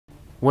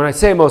When I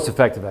say most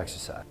effective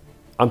exercise,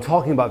 I'm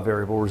talking about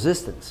variable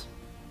resistance.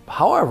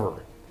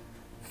 However,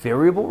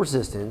 variable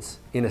resistance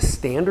in a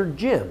standard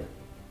gym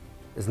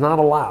is not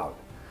allowed.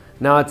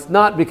 Now, it's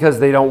not because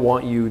they don't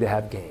want you to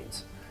have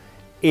gains.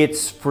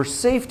 It's for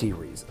safety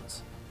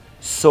reasons.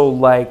 So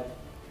like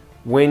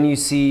when you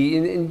see,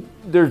 and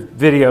there's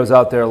videos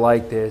out there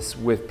like this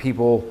with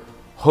people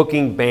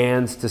hooking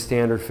bands to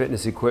standard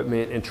fitness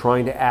equipment and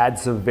trying to add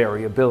some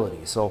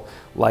variability. So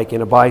like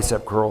in a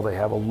bicep curl, they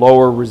have a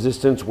lower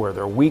resistance where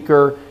they're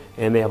weaker,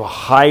 and they have a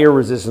higher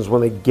resistance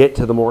when they get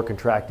to the more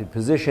contracted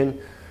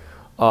position.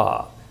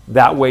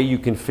 That way you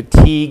can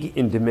fatigue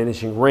in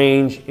diminishing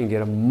range and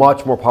get a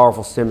much more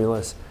powerful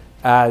stimulus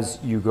as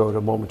you go to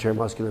momentary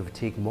muscular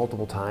fatigue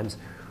multiple times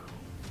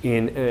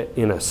in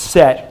a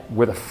set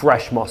with a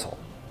fresh muscle.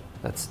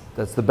 That's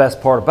the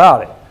best part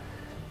about it.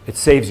 It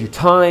saves you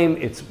time,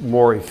 it's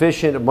more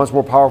efficient, a much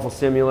more powerful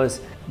stimulus,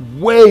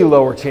 way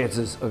lower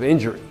chances of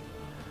injury.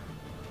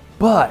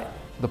 But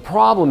the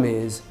problem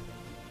is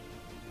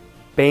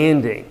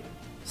banding.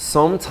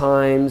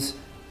 Sometimes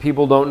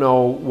people don't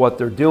know what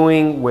they're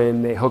doing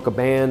when they hook a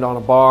band on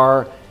a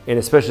bar, and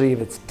especially if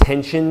it's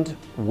tensioned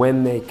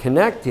when they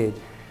connect it,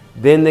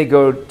 then they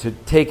go to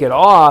take it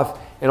off,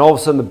 and all of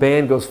a sudden the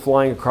band goes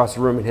flying across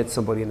the room and hits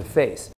somebody in the face.